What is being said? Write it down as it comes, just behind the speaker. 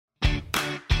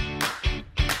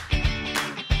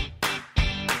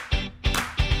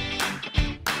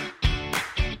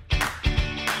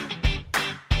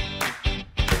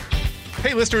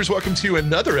Hey, listeners, welcome to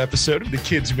another episode of the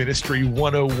Kids Ministry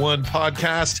 101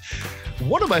 podcast.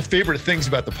 One of my favorite things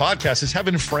about the podcast is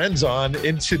having friends on.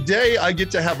 And today I get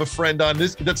to have a friend on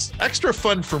this that's extra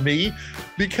fun for me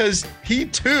because he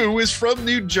too is from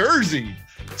New Jersey.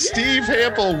 Yeah. Steve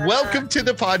Hampel, welcome to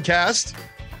the podcast.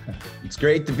 It's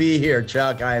great to be here,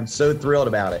 Chuck. I am so thrilled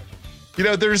about it. You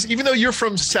know, even though you're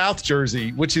from South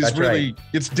Jersey, which is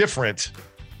it's different.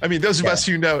 I mean, those of us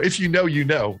who know, if you know, you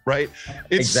know, right?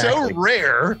 It's so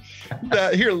rare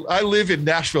that here, I live in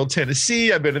Nashville,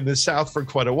 Tennessee. I've been in the South for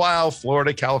quite a while,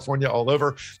 Florida, California, all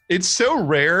over. It's so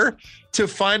rare to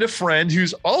find a friend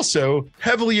who's also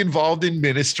heavily involved in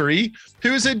ministry,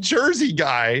 who's a Jersey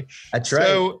guy. That's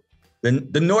right.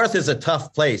 The North is a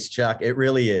tough place, Chuck. It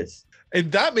really is. And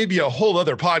that may be a whole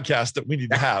other podcast that we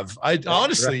need to have.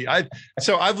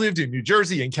 So I've lived in New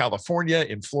Jersey, in California,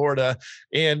 in Florida,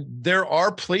 and there are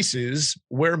places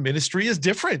where ministry is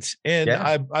different. And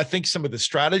I think some of the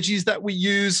strategies that we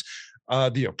use,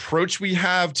 the approach we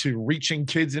have to reaching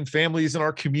kids and families in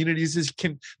our communities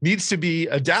needs to be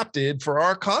adapted for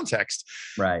our context.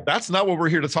 Right. That's not what we're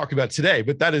here to talk about today,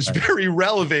 but that is very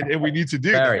relevant and we need to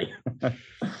do that.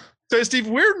 So Steve,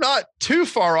 we're not too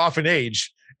far off in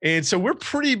age. And so we're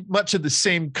pretty much of the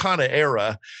same kind of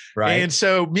era. Right. And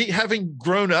so me having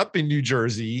grown up in New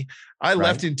Jersey, I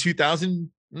left in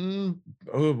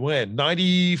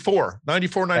 94,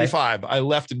 95. I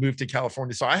left and moved to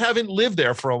California. So I haven't lived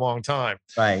there for a long time.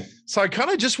 Right. So I kind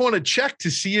of just want to check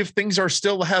to see if things are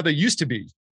still how they used to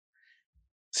be.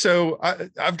 So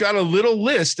I've got a little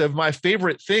list of my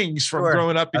favorite things from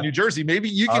growing up in New Jersey. Maybe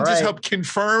you can just help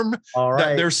confirm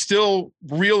that they're still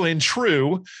real and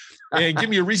true and give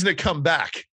me a reason to come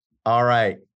back. All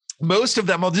right. Most of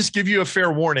them, I'll just give you a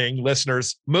fair warning,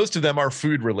 listeners. Most of them are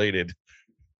food related.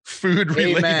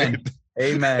 Amen.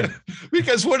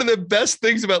 Because one of the best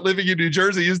things about living in New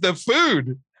Jersey is the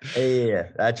food. Yeah,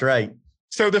 that's right.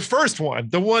 So the first one,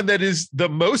 the one that is the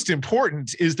most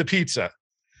important, is the pizza.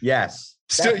 Yes.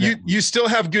 Still, you still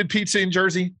have good pizza in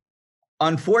Jersey?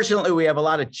 Unfortunately, we have a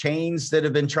lot of chains that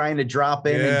have been trying to drop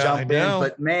in and jump in,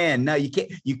 but man, no,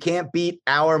 you can't beat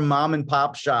our mom and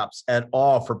pop shops at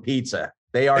all for pizza.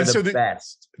 They are the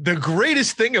best. The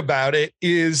greatest thing about it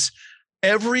is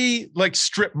every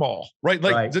strip mall, right?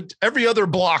 Every other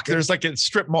block, there's like a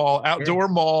strip mall, outdoor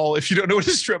mall. If you don't know what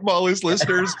a strip mall is,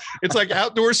 listeners, it's like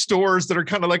outdoor stores that are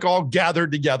kind of like all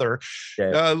gathered together,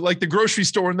 like the grocery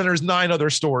store. And then there's 9 other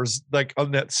stores like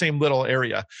on that same little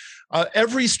area.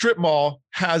 Every strip mall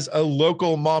has a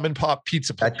local mom and pop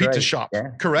pizza shop,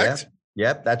 correct?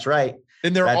 Yep, that's right.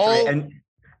 And they're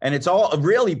and it's all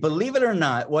really, believe it or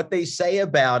not, what they say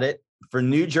about it for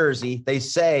New Jersey, they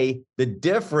say the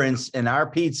difference in our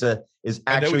pizza is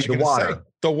actually the water.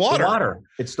 The water.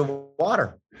 It's the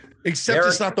water. Except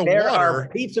it's not the water. There are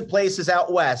pizza places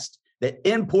out west that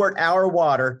import our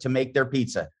water to make their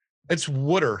pizza. It's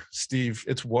water, Steve.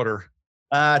 It's water.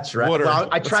 That's right. Water. Well,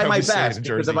 I try my best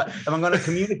because if I'm going to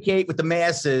communicate with the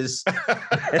masses,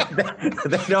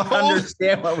 they don't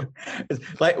understand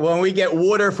like when we get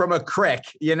water from a creek,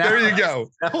 you know. There you go.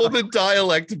 Pull the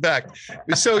dialect back.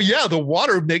 So the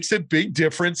water makes a big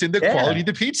difference in the quality of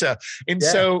the pizza. And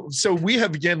so we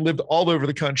have again lived all over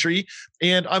the country,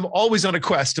 and I'm always on a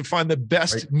quest to find the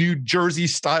best New Jersey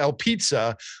style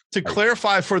pizza. To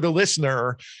clarify for the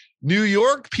listener, New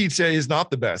York pizza is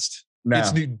not the best. No.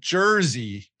 It's New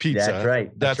Jersey pizza. That's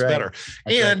right. That's better.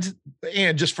 And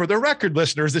just for the record,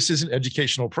 listeners, this is an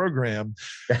educational program.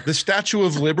 The Statue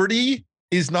of Liberty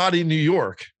is not in New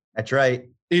York. That's right.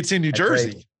 It's in New Jersey.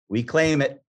 Right. We claim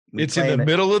it. It's in the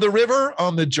middle of the river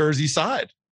on the Jersey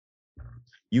side.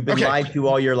 You've been lied to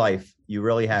all your life. You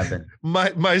really have been.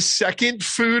 My second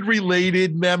food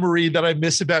related memory that I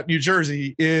miss about New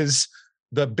Jersey is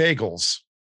the bagels.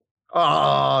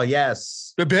 Oh,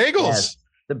 yes. The bagels. Yes.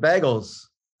 The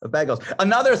bagels.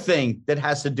 Another thing that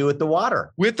has to do with the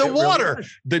water. With the water.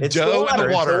 Really the dough and the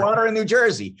water. It's the water in New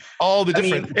Jersey. All the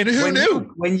different. And who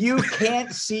knew? When you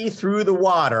can't see through the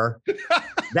water,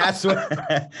 that's what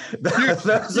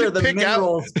those are the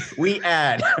minerals we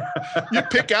add. You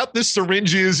pick out the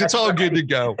syringes. It's all good to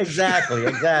go. Exactly.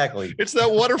 It's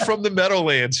that water from the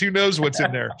Meadowlands. Who knows what's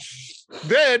in there?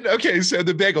 Then, so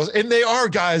the bagels, and they are,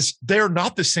 guys, they're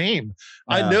not the same.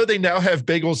 No. I know they now have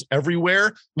bagels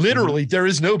everywhere. Literally, there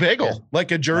is no bagel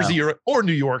like a Jersey or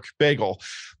New York bagel.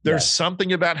 There's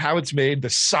something about how it's made, the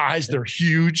size, they're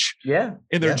huge. Yeah.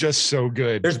 And they're just so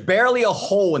good. There's barely a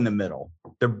hole in the middle.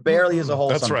 There barely is a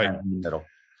hole in the middle.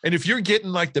 And if you're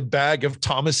getting like the bag of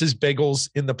Thomas's bagels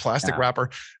in the plastic wrapper,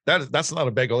 that's not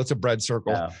a bagel. It's a bread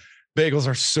circle. No. Bagels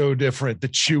are so different. The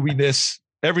chewiness,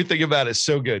 everything about it is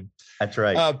so good. That's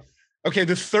right. Okay,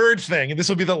 the third thing, and this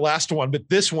will be the last one, but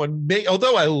this one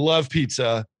although I love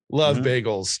pizza, love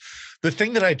bagels, the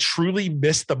thing that I truly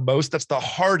miss the most, that's the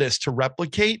hardest to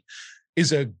replicate,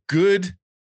 is a good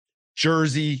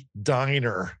Jersey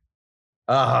diner.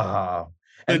 The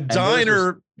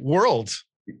diner world.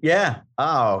 Yeah.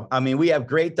 Oh, I mean, we have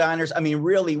great diners. I mean,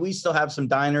 really, we still have some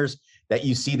diners that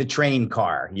you see the train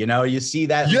car, you see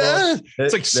that. Yeah.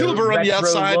 It's like silver on the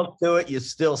outside. Look to it. You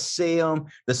still see them.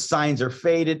 The signs are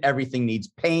faded. Everything needs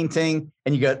painting.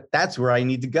 And you go, that's where I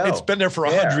need to go. It's been there for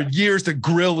 100 years. The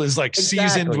grill is like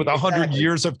seasoned with 100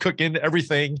 years of cooking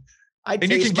everything. And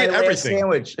you can get everything.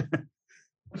 Sandwich.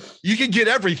 You can get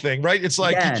everything, right? It's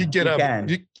like you can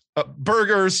get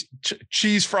burgers,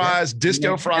 cheese fries,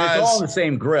 disco fries. It's all on the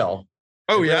same grill.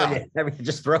 Oh, yeah. Everything,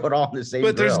 just throw it all in the same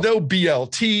But grill. there's no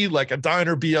BLT, like a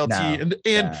diner BLT.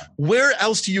 And where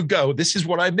else do you go? This is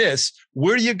what I miss.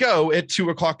 Where do you go at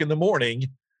 2:00 in the morning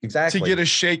to get a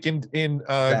shake in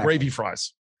gravy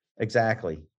fries?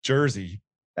 Exactly. Jersey.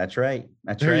 That's right.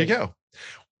 There you go.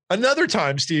 Another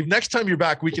time, Steve, next time you're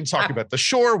back, we can talk about the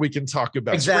Shore. We can talk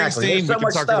about Springsteen. We can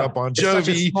talk about Bon Jovi. It's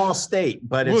such a small state,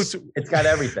 but it's got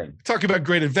everything. Talk about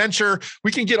Great Adventure.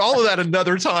 We can get all of that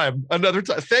another time.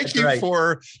 Thank you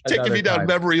for taking me down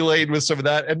memory lane with some of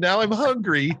that. And now I'm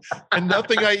hungry, and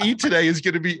nothing I eat today is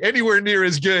going to be anywhere near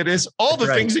as good as all the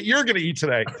things that you're going to eat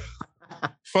today.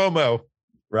 FOMO.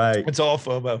 Right. It's all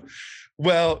FOMO.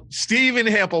 Well, Stephen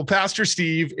Hampel, Pastor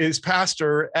Steve, is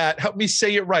pastor at, help me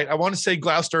say it right. I want to say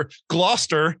Gloucester.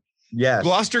 Yes.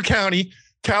 Gloucester County,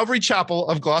 Calvary Chapel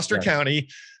of Gloucester County,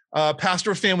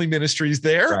 pastor of family ministries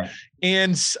there. Right.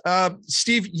 And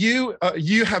Steve, you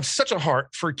have such a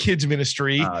heart for kids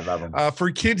ministry, I love them. For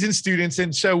kids and students.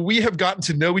 And so we have gotten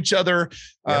to know each other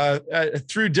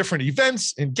through different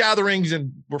events and gatherings,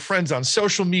 and we're friends on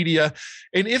social media.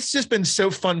 And it's just been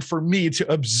so fun for me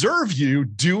to observe you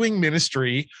doing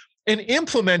ministry and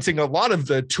implementing a lot of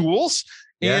the tools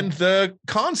and the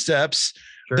concepts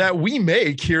that we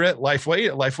make here at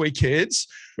Lifeway Kids,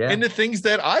 and the things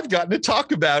that I've gotten to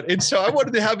talk about. And so I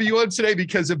wanted to have you on today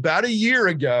because about a year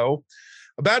ago,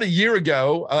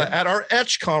 at our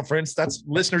Etch conference, that's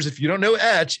listeners, if you don't know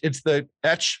Etch, it's the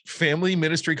Etch Family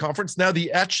Ministry Conference. Now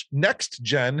the Etch Next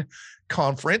Gen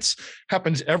Conference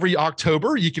happens every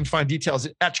October. You can find details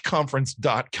at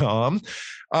etchconference.com.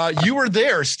 You were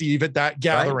there, Steve, at that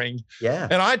gathering. Right. Yeah.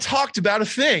 And I talked about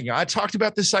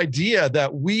this idea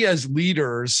that we as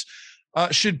leaders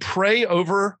should pray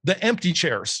over the empty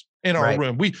chairs in our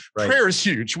room. Prayer is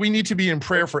huge. We need to be in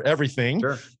prayer for everything.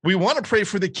 Sure. We want to pray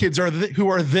for the kids who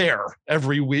are there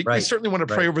every week. We certainly want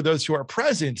to pray over those who are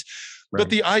present. But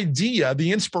the idea,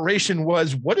 the inspiration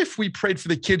was, what if we prayed for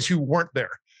the kids who weren't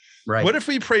there? Right. What if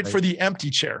we prayed for the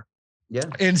empty chair? Yeah.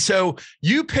 And so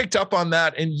you picked up on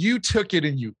that and you took it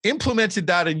and you implemented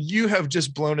that, and you have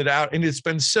just blown it out. And it's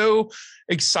been so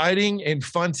exciting and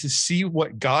fun to see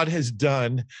what God has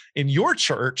done in your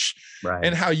church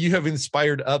and how you have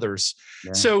inspired others.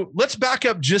 Yeah. So let's back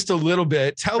up just a little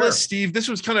bit. Tell us, Steve, this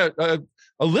was kind of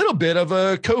a little bit of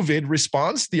a COVID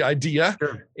response, the idea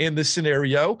in the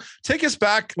scenario. Take us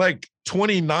back like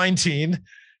 2019.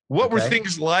 What were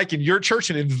things like in your church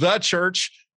and in the church?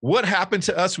 What happened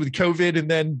to us with COVID? And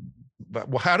then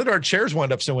how did our chairs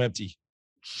wind up so empty?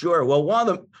 Sure. Well, one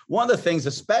of the things,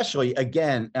 especially,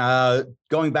 again,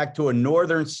 going back to a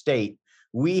northern state,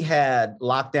 we had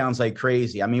lockdowns like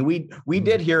crazy. I mean, we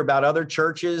did hear about other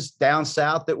churches down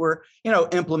south that were,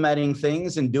 implementing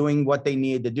things and doing what they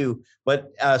needed to do.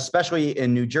 But especially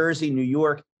in New Jersey, New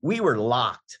York, we were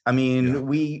locked. I mean,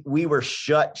 we were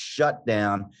shut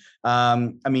down.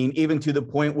 I mean, even to the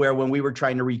point where when we were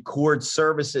trying to record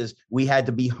services, we had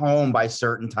to be home by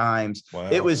certain times. Wow.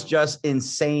 It was just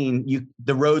insane.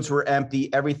 The roads were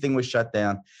empty. Everything was shut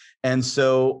down. And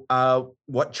so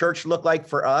what church looked like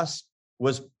for us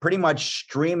was pretty much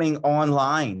streaming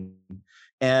online.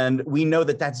 And we know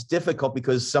that that's difficult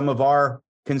because some of our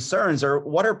concerns are,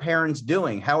 what are parents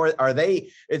doing? How are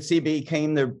they? It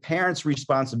became the parents'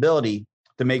 responsibility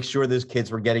to make sure those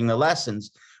kids were getting the lessons.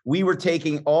 We were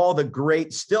taking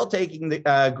still taking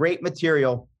the great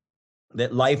material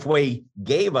that Lifeway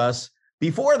gave us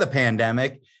before the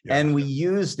pandemic, and we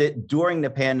used it during the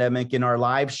pandemic in our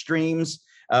live streams.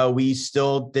 We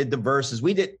still did the verses.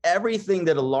 We did everything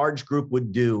that a large group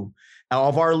would do. All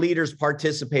of our leaders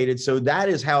participated. So that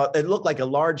is how it looked like a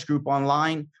large group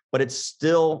online, but it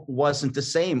still wasn't the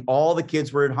same. All the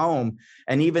kids were at home.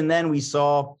 And even then we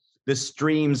saw the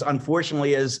streams,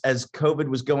 unfortunately, as COVID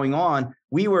was going on,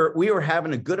 we were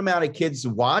having a good amount of kids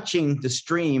watching the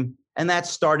stream, and that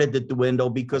started to dwindle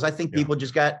because I think people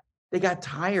just got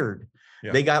tired.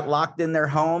 Yeah. They got locked in their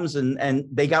homes and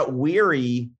they got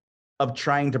weary of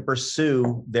trying to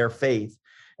pursue their faith.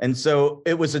 And so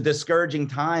it was a discouraging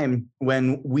time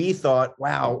when we thought,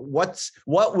 wow, what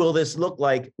will this look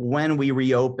like when we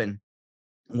reopen?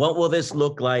 What will this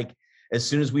look like as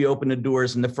soon as we open the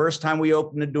doors? And the first time we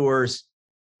opened the doors,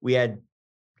 we had,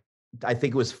 I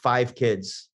think it was 5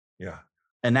 kids. Yeah.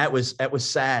 And that was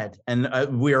sad.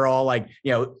 And we were all like,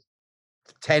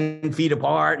 10 feet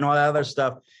apart and all that other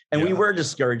stuff. And we were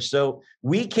discouraged. So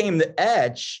we came to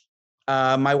Etch.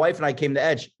 My wife and I came to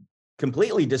Etch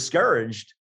completely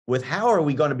discouraged with how are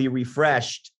we going to be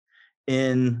refreshed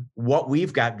in what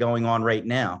we've got going on right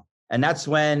now. And that's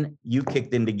when you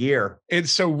kicked into gear. And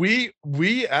so we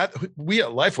at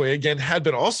Lifeway again had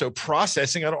been also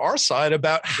processing on our side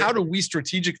about how do we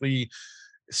strategically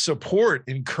support,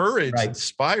 encourage,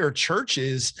 inspire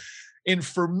churches. And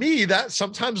for me, that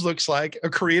sometimes looks like a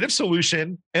creative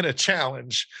solution and a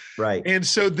challenge. Right. And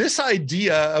so this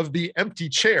idea of the empty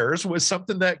chairs was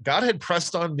something that God had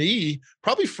pressed on me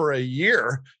probably for a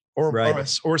year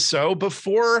or so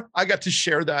before I got to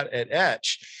share that at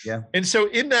Etch. Yeah. And so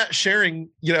in that sharing,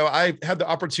 I had the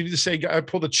opportunity to say, I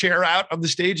pulled a chair out on the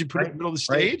stage and put it in the middle of the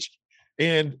stage.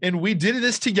 And we did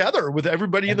this together with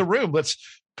everybody in the room. Let's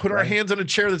put our hands on a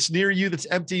chair that's near you, that's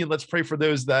empty, and let's pray for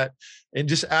those and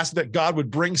just ask that God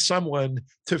would bring someone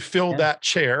to fill that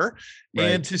chair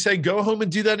and to say, go home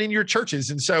and do that in your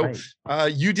churches. And so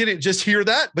you didn't just hear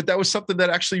that, but that was something that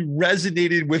actually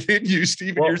resonated within you,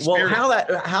 Steve, in your spirit.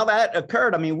 Well, how that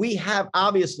occurred. I mean,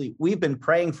 we've been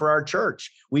praying for our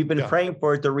church. We've been praying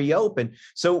for it to reopen.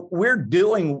 So we're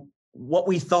doing what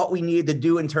we thought we needed to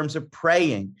do in terms of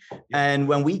praying. And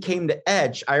when we came to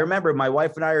Etch, I remember my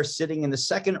wife and I are sitting in the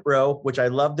second row, which I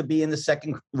love to be in the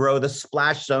second row, the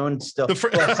splash zone,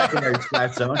 secondary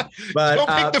splash zone. But don't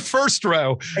pick the first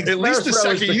row. At least the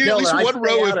second. You at least one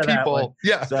row of people.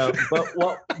 Yeah. So, but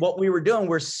what we were doing,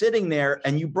 we're sitting there,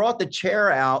 and you brought the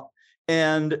chair out,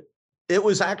 and it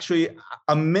was actually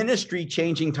a ministry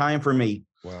changing time for me.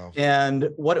 Wow. And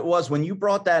what it was, when you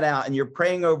brought that out and you're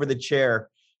praying over the chair,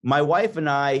 my wife and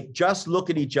I just looked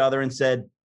at each other and said,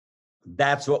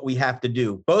 that's what we have to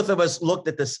do. Both of us looked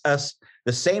at us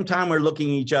the same time we're looking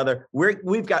at each other.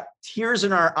 We've got tears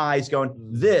in our eyes going,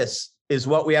 this is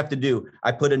what we have to do.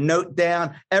 I put a note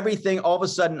down, everything. All of a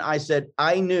sudden I said,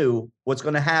 I knew what's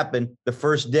going to happen the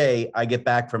first day I get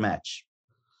back from Etch.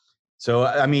 So,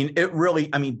 I mean,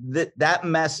 that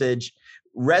message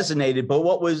resonated, but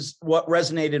what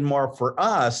resonated more for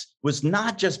us was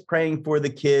not just praying for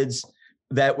the kids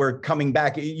that were coming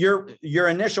back. Your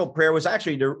initial prayer was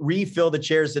actually to refill the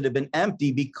chairs that have been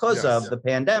empty because of the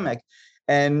pandemic.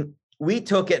 And we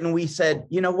took it and we said,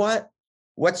 you know what?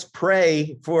 Let's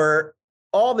pray for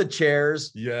all the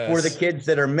chairs, for the kids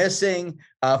that are missing,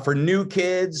 for new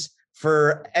kids,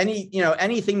 for any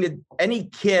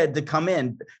kid to come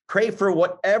in, pray for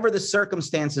whatever the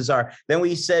circumstances are. Then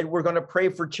we said, we're going to pray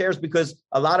for chairs because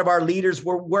a lot of our leaders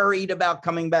were worried about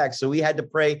coming back. So we had to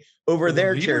pray over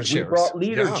their chairs.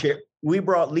 We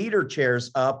brought leader chairs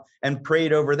up and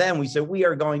prayed over them. We said, we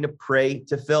are going to pray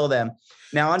to fill them.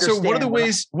 Now, understand. So one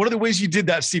of the ways you did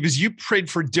that, Steve, is you prayed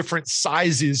for different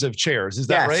sizes of chairs. Is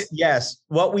that right? Yes.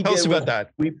 What we Tell us about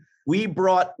that. We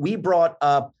brought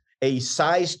up a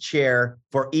size chair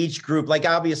for each group. Like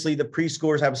obviously the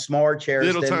preschoolers have smaller chairs,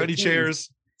 little tiny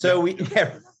chairs. So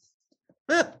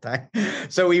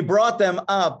so we brought them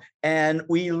up and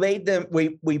we laid them.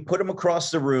 We put them across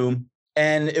the room,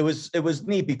 and it was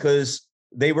neat because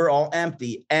they were all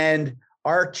empty. And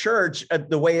our church,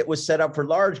 the way it was set up for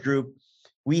large group,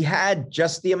 we had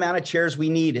just the amount of chairs we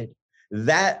needed.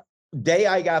 That day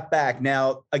I got back.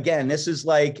 Now, again, this is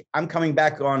like I'm coming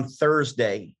back on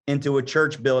Thursday into a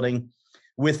church building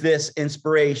with this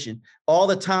inspiration. All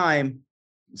the time,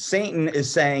 Satan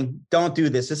is saying, don't do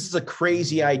this. This is a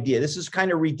crazy idea. This is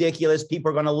kind of ridiculous.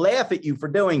 People are going to laugh at you for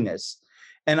doing this.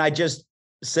 And I just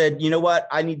said, you know what?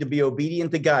 I need to be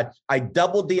obedient to God. I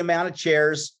doubled the amount of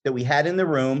chairs that we had in the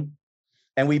room,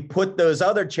 and we put those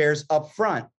other chairs up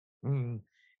front.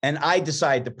 And I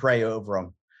decided to pray over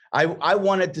them. I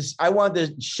wanted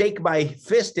to shake my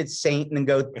fist at Satan and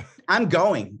go, I'm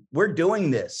going. We're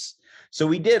doing this. So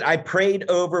we did. I prayed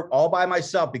over all by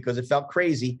myself because it felt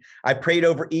crazy. I prayed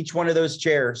over each one of those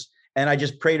chairs, and I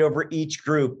just prayed over each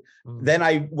group. Then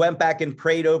I went back and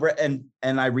prayed over and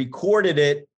I recorded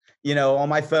it, on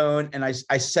my phone, and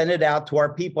I sent it out to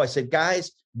our people. I said,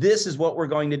 guys, this is what we're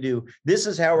going to do. This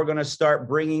is how we're going to start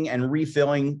bringing and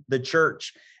refilling the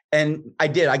church. And I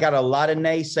did. I got a lot of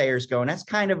naysayers going, that's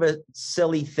kind of a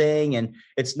silly thing, and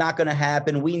it's not going to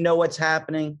happen. We know what's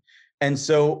happening. And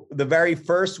so the very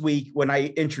first week when I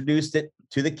introduced it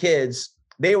to the kids,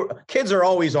 kids are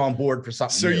always on board for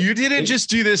something. So new. You didn't just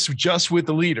do this just with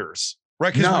the leaders,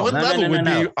 right? Because one level would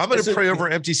be, I'm going to pray over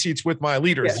empty seats with my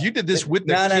leaders. Yeah. You did this with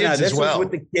the kids this as well. Was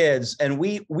with the kids, and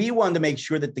we wanted to make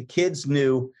sure that the kids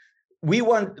knew. We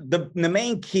want the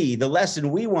main key, the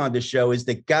lesson we wanted to show is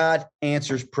that God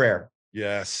answers prayer.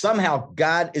 Yes. Somehow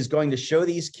God is going to show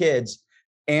these kids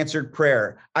answered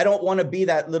prayer. I don't want to be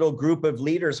that little group of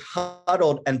leaders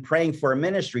huddled and praying for a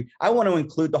ministry. I want to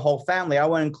include the whole family. I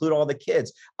want to include all the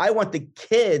kids. I want the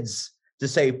kids to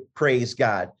say, praise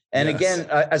God. And again,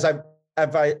 as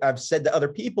I've said to other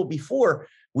people before,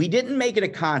 we didn't make it a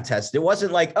contest. It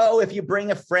wasn't like, oh, if you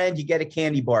bring a friend, you get a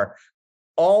candy bar.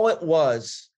 All it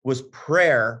was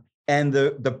prayer. And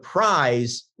the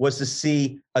prize was to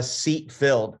see a seat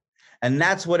filled. And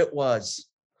that's what it was.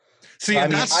 See,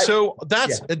 and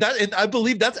and I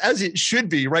believe that's as it should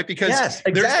be, right? Because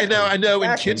exactly. I know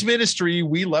in kids ministry,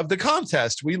 we love the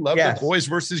contest. We love the boys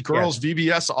versus girls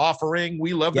VBS offering.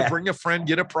 We love to bring a friend,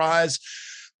 get a prize.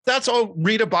 That's all.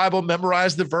 Read a Bible,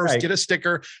 memorize the verse, get a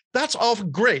sticker. That's all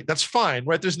great. That's fine,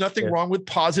 right? There's nothing wrong with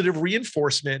positive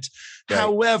reinforcement. Right.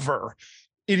 However,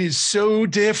 it is so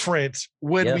different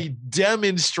when we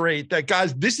demonstrate that,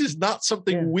 guys, this is not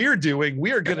something we're doing.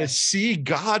 We are going to see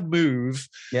God move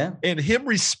and him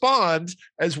respond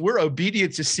as we're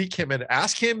obedient to seek him and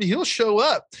ask him, he'll show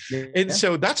up. And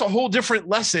so that's a whole different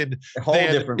lesson.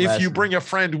 If you bring a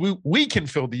friend, we can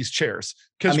fill these chairs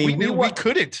because we knew we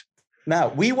couldn't. Now,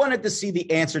 we wanted to see the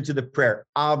answer to the prayer,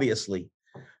 obviously.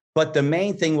 But the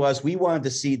main thing was we wanted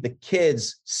to see the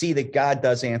kids see that God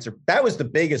does answer. That was the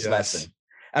biggest lesson.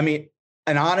 I mean,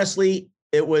 and honestly,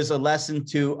 it was a lesson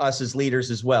to us as leaders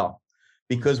as well,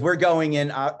 because we're going in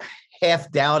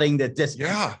half doubting that this,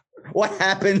 what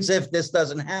happens if this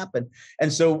doesn't happen?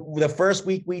 And so the first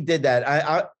week we did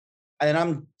that, and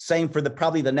I'm saying for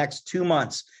probably the next 2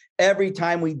 months, every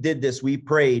time we did this, we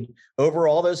prayed over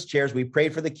all those chairs. We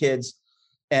prayed for the kids,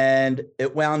 and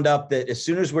it wound up that as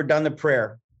soon as we're done the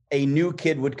prayer, a new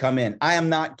kid would come in. I am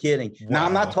not kidding. Wow. Now,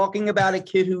 I'm not talking about a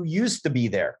kid who used to be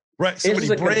there. Right.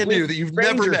 Somebody brand new that you've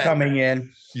never met coming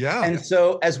in. Yeah. And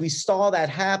so as we saw that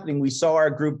happening, we saw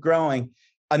our group growing.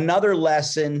 Another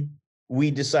lesson we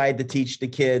decided to teach the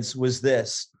kids was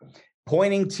this,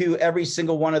 pointing to every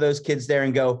single one of those kids there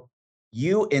and go,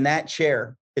 you in that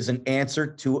chair is an answer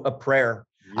to a prayer.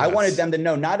 Yes. I wanted them to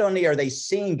know not only are they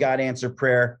seeing God answer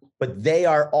prayer, but they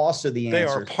are also the answer. They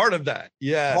are part of that.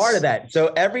 Yes. Part of that. So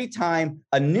every time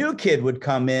a new kid would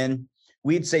come in,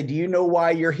 we'd say, do you know why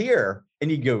you're here? And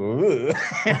you go,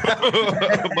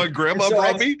 my grandma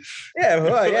brought me.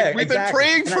 Yeah, we've been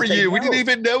praying for you. We didn't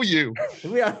even know you.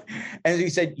 And he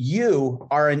said, you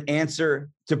are an answer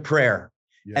to prayer.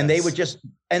 Yes. And they would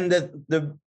and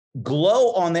the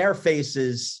glow on their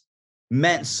faces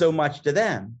meant so much to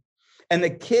them. And the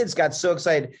kids got so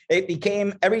excited. It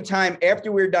became every time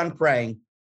after we were done praying,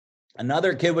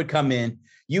 another kid would come in.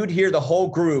 You'd hear the whole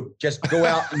group just go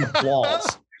out in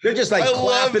applause. They're just like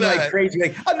clapping like crazy,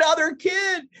 like another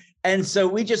kid. And so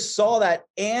we just saw that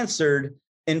answered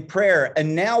in prayer.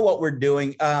 And now what we're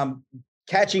doing,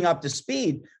 catching up to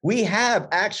speed, we have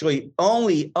actually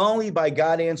only by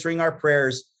God answering our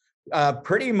prayers,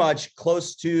 pretty much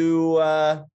close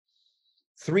to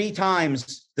 3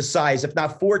 times the size, if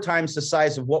not 4 times the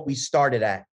size of what we started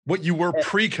at. What you were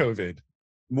pre-COVID.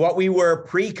 What we were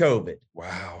pre-COVID.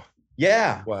 Wow.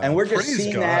 Yeah. Wow. And we're just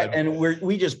seeing that. And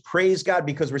we just praise God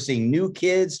because we're seeing new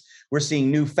kids. We're seeing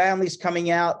new families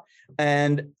coming out.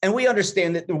 And we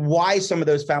understand that why some of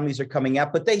those families are coming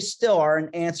out, but they still are an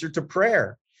answer to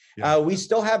prayer. Yeah. We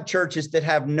still have churches that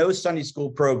have no Sunday school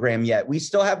program yet. We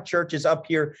still have churches up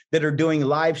here that are doing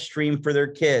live stream for their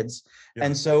kids. Yeah.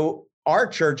 And so our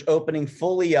church opening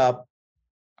fully up,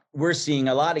 we're seeing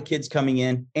a lot of kids coming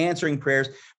in, answering prayers.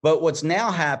 But what's now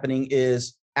happening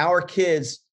is our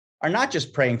kids are not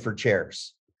just praying for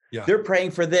chairs. Yeah. They're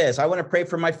praying for this. I want to pray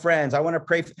for my friends. I want to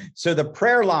pray. So the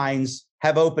prayer lines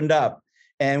have opened up,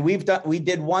 and we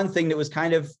did one thing that was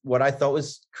kind of what I thought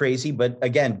was crazy. But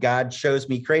again, God shows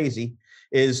me crazy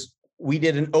is we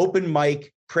did an open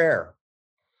mic prayer.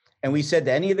 And we said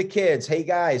to any of the kids, hey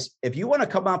guys, if you want to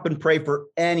come up and pray for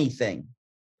anything,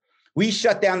 we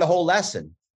shut down the whole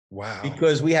lesson. Wow.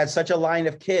 Because we had such a line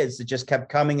of kids that just kept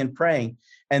coming and praying.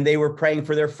 And they were praying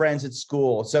for their friends at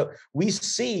school. So we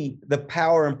see the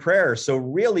power in prayer. So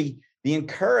really the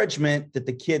encouragement that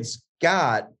the kids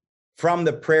got from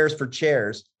the prayers for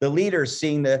chairs, the leaders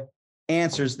seeing the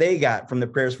answers they got from the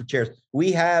prayers for chairs.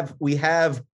 We have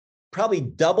probably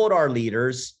doubled our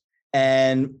leaders.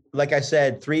 And like I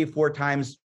said, 3-4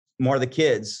 times more the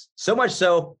kids. So much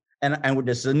so, and with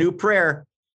this a new prayer,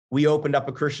 we opened up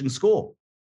a Christian school.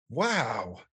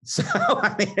 Wow. So,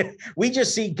 I mean, we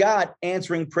just see God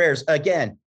answering prayers.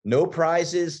 Again, no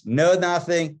prizes, no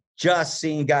nothing, just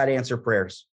seeing God answer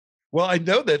prayers. Well, I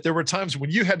know that there were times when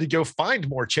you had to go find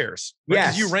more chairs, right?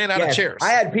 Yes. Because you ran out of chairs. I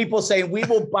had people saying, we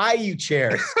will buy you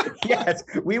chairs. Yes,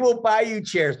 we will buy you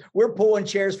chairs. We're pulling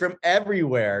chairs from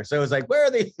everywhere. So it was like, where are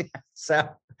they? So,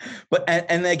 but,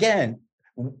 and again,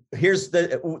 here's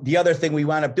the other thing we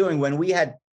wound up doing when we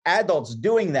had adults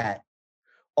doing that.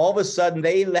 All of a sudden,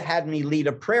 they had me lead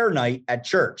a prayer night at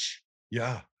church.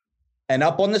 Yeah. And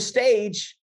up on the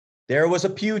stage, there was a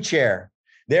pew chair.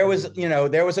 There was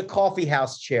a coffee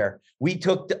house chair. We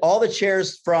took all the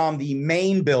chairs from the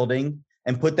main building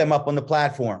and put them up on the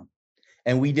platform.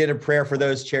 And we did a prayer for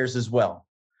those chairs as well.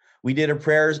 We did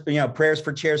prayers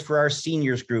for chairs for our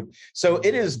seniors group. So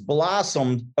it has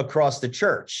blossomed across the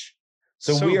church.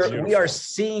 So we are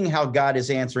seeing how God is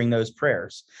answering those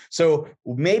prayers. So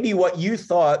maybe what you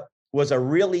thought was a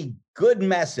really good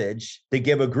message to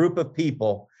give a group of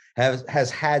people has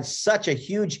had such a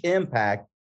huge impact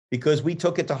because we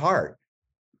took it to heart.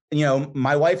 You know,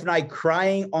 my wife and I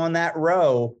crying on that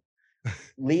row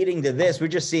leading to this, we're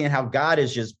just seeing how God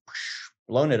has just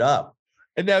blown it up.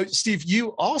 And now, Steve,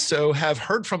 you also have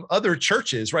heard from other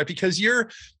churches, right? Because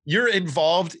you're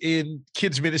involved in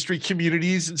kids ministry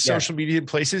communities and social media and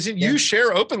places, and you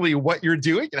share openly what you're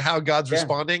doing and how God's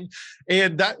responding.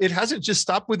 And that it hasn't just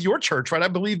stopped with your church, right? I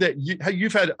believe that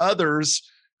you've had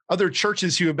other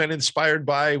churches who have been inspired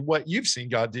by what you've seen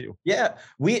God do. Yeah,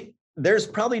 there's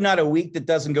probably not a week that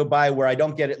doesn't go by where I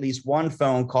don't get at least one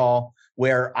phone call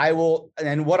where I will.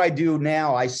 And what I do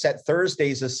now, I set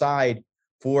Thursdays aside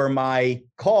for my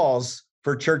calls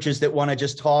for churches that want to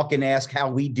just talk and ask how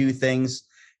we do things.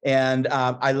 And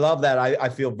I love that. I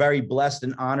feel very blessed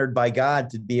and honored by God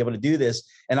to be able to do this.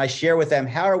 And I share with them,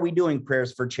 how are we doing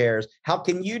prayers for chairs? How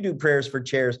can you do prayers for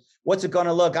chairs? What's it going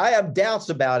to look? I have doubts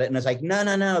about it. And it's like, no,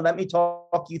 let me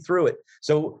talk you through it.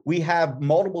 So we have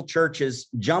multiple churches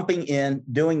jumping in,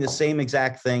 doing the same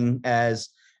exact thing as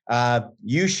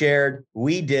you shared,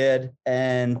 we did,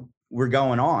 and we're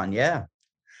going on. Yeah.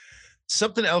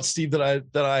 Something else, Steve,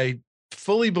 that I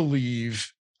fully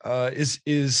believe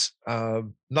is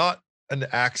not an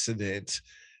accident,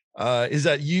 is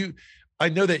that I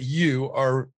know that you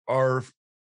are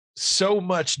so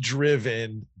much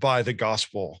driven by the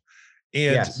gospel.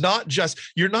 And not just,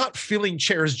 you're not filling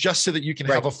chairs just so that you can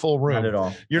have a full room. Not at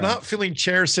all. You're not filling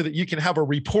chairs so that you can have a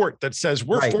report that says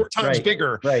we're 4 times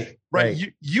bigger.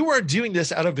 Right. You are doing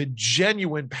this out of a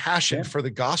genuine passion for the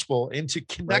gospel and to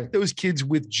connect those kids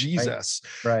with Jesus.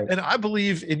 Right. And I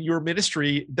believe in your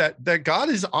ministry that God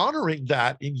is honoring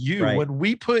that in you. When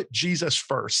we put Jesus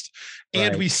first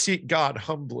and we seek God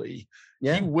humbly,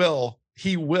 he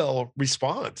will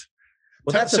respond.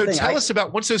 Well, that's so tell us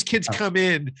about once those kids come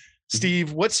in,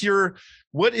 Steve, what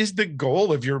is the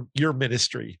goal of your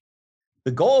ministry?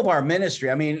 The goal of our ministry,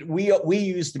 I mean, we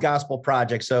use the Gospel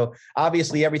Project. So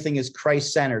obviously everything is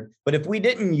Christ-centered. But if we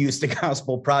didn't use the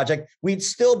Gospel Project, we'd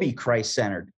still be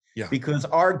Christ-centered. Yeah. Because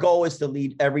our goal is to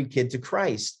lead every kid to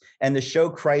Christ and to show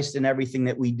Christ in everything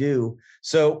that we do.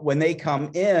 So when they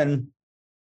come in,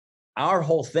 our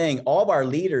whole thing, all of our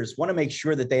leaders want to make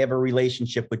sure that they have a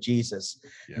relationship with Jesus.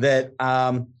 Yeah.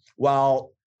 That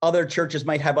while other churches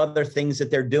might have other things that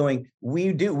they're doing,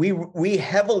 we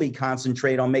heavily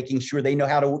concentrate on making sure they know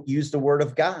how to use the Word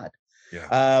of God.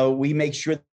 Yeah. We make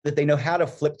sure that they know how to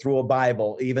flip through a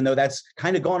Bible, even though that's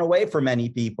kind of gone away for many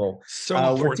people. So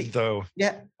important, though.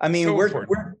 Yeah, I mean, so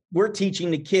we're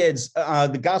teaching the kids.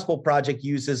 The Gospel Project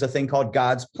uses a thing called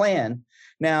God's Plan.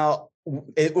 Now,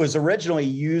 it was originally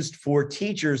used for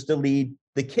teachers to lead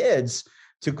the kids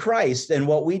to Christ, and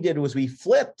what we did was we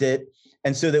flipped it,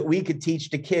 and so that we could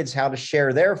teach the kids how to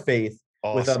share their faith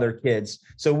with other kids.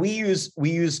 So we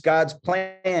use God's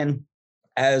Plan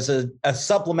as a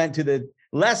supplement to the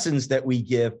lessons that we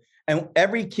give. And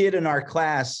every kid in our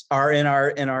class are in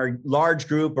our large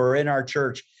group or in our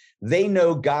church, they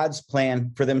know God's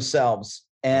plan for themselves.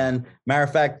 And matter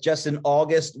of fact, just in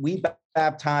August, we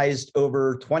baptized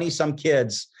over 20 some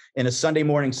kids in a Sunday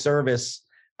morning service.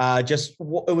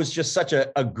 It was just such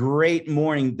a great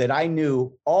morning that I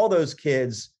knew all those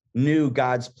kids knew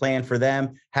God's plan for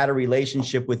them, had a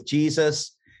relationship with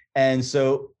Jesus. And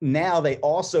so now they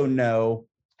also know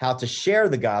how to share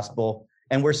the gospel.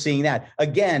 And we're seeing that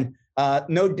again,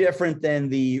 no different than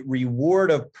the reward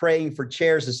of praying for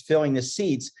chairs is filling the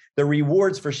seats. The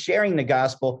rewards for sharing the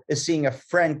gospel is seeing a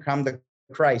friend come to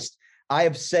Christ. I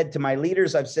have said to my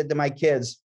leaders, I've said to my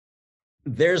kids,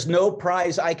 there's no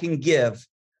prize I can give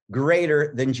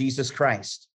greater than Jesus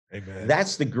Christ. Amen.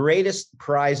 That's the greatest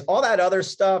prize. All that other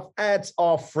stuff, that's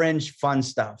all fringe fun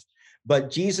stuff.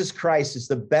 but Jesus Christ is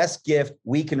the best gift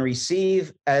we can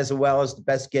receive as well as the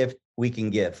best gift we can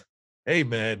give.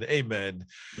 Amen. Amen.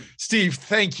 Steve,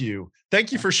 thank you.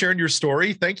 Thank you for sharing your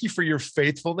story. Thank you for your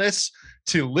faithfulness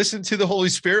to listen to the Holy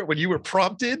Spirit when you were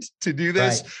prompted to do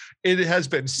this. Right. It has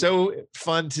been so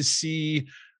fun to see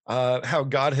how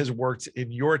God has worked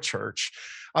in your church.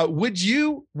 Would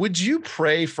you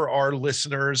pray for our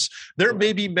listeners? There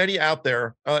may be many out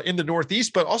there in the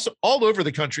Northeast, but also all over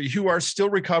the country who are still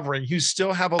recovering, who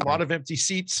still have a lot of empty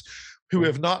seats, who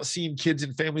have not seen kids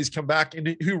and families come back,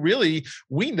 and who really,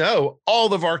 we know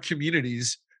all of our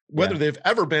communities, whether they've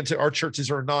ever been to our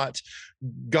churches or not,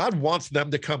 God wants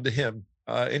them to come to him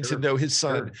and to know his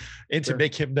son and to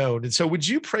make him known. And so would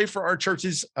you pray for our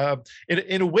churches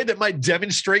in a way that might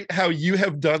demonstrate how you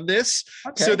have done this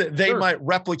so that they might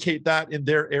replicate that in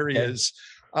their areas?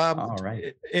 All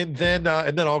right. And then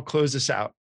I'll close this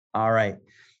out. All right.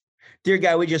 Dear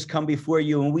God, we just come before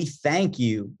you and we thank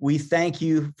you. We thank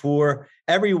you for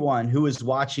everyone who is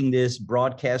watching this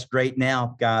broadcast right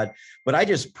now, God. But I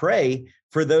just pray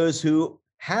for those who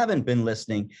haven't been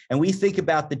listening. And we think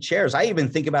about the chairs. I even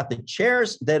think about the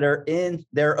chairs that are in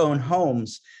their own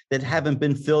homes that haven't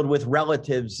been filled with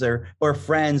relatives or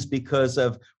friends because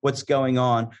of what's going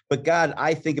on. But God,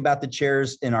 I think about the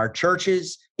chairs in our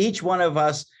churches. Each one of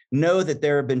us know that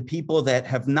there have been people that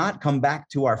have not come back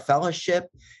to our fellowship,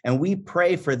 and we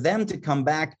pray for them to come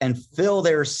back and fill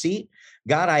their seat.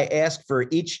 God, I ask for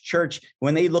each church,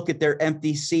 when they look at their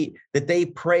empty seat, that they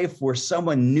pray for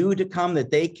someone new to come,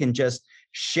 that they can just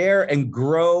share and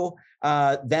grow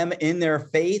them in their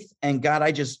faith. And God,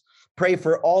 I just pray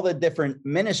for all the different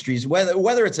ministries,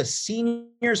 whether it's a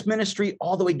seniors ministry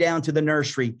all the way down to the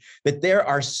nursery, that there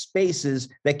are spaces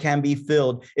that can be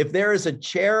filled. If there is a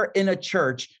chair in a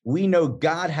church, we know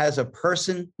God has a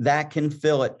person that can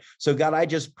fill it. So God, I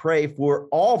just pray for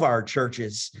all of our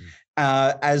churches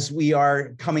as we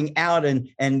are coming out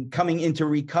and coming into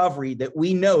recovery, that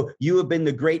we know you have been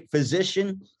the great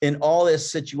physician in all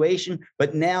this situation,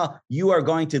 but now you are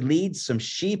going to lead some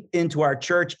sheep into our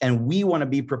church, and we want to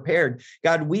be prepared.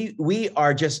 God, we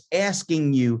are just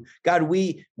asking you, God,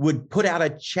 we would put out a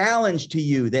challenge to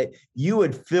you that you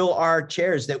would fill our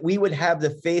chairs, that we would have the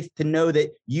faith to know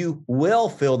that you will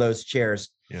fill those chairs.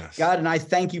 Yes. God, and I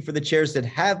thank you for the chairs that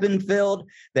have been filled,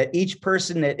 that each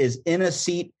person that is in a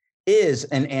seat is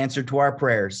an answer to our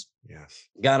prayers. Yes.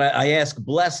 God, I ask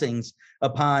blessings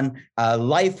upon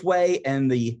Lifeway and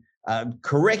the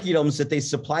curriculums that they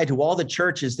supply to all the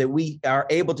churches, that we are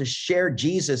able to share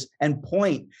Jesus and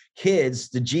point kids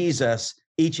to Jesus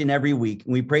each and every week.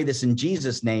 And we pray this in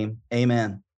Jesus' name.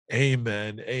 Amen.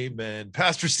 Amen. Amen.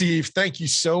 Pastor Steve, thank you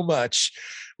so much.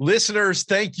 Listeners,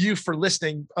 thank you for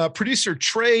listening. Producer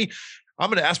Trey,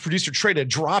 I'm going to ask Producer Trey to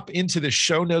drop into the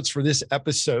show notes for this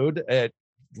episode at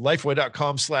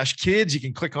lifeway.com/kids. You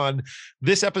can click on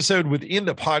this episode within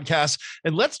the podcast,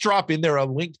 and let's drop in there a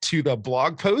link to the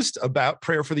blog post about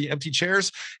prayer for the empty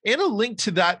chairs and a link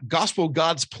to that Gospel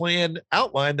God's Plan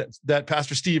outline that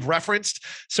Pastor Steve referenced.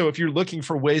 So if you're looking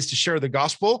for ways to share the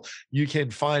gospel, you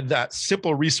can find that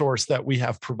simple resource that we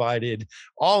have provided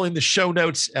all in the show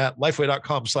notes at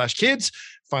lifeway.com/kids.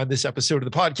 Find this episode of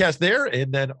the podcast there,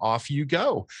 and then off you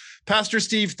go. Pastor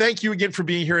Steve, thank you again for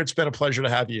being here. It's been a pleasure to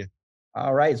have you.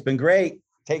 All right. It's been great.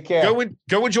 Take care.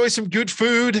 Go enjoy some good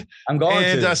food. I'm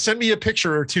going to send me a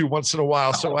picture or two once in a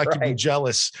while so I can be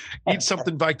jealous. Eat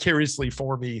something vicariously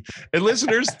for me. And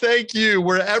listeners, thank you.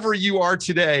 Wherever you are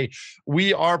today,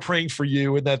 we are praying for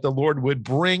you, and that the Lord would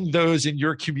bring those in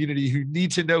your community who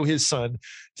need to know his son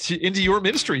into your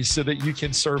ministry so that you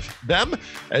can serve them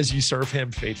as you serve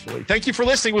him faithfully. Thank you for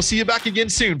listening. We'll see you back again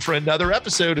soon for another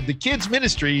episode of the Kids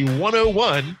Ministry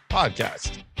 101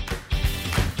 podcast.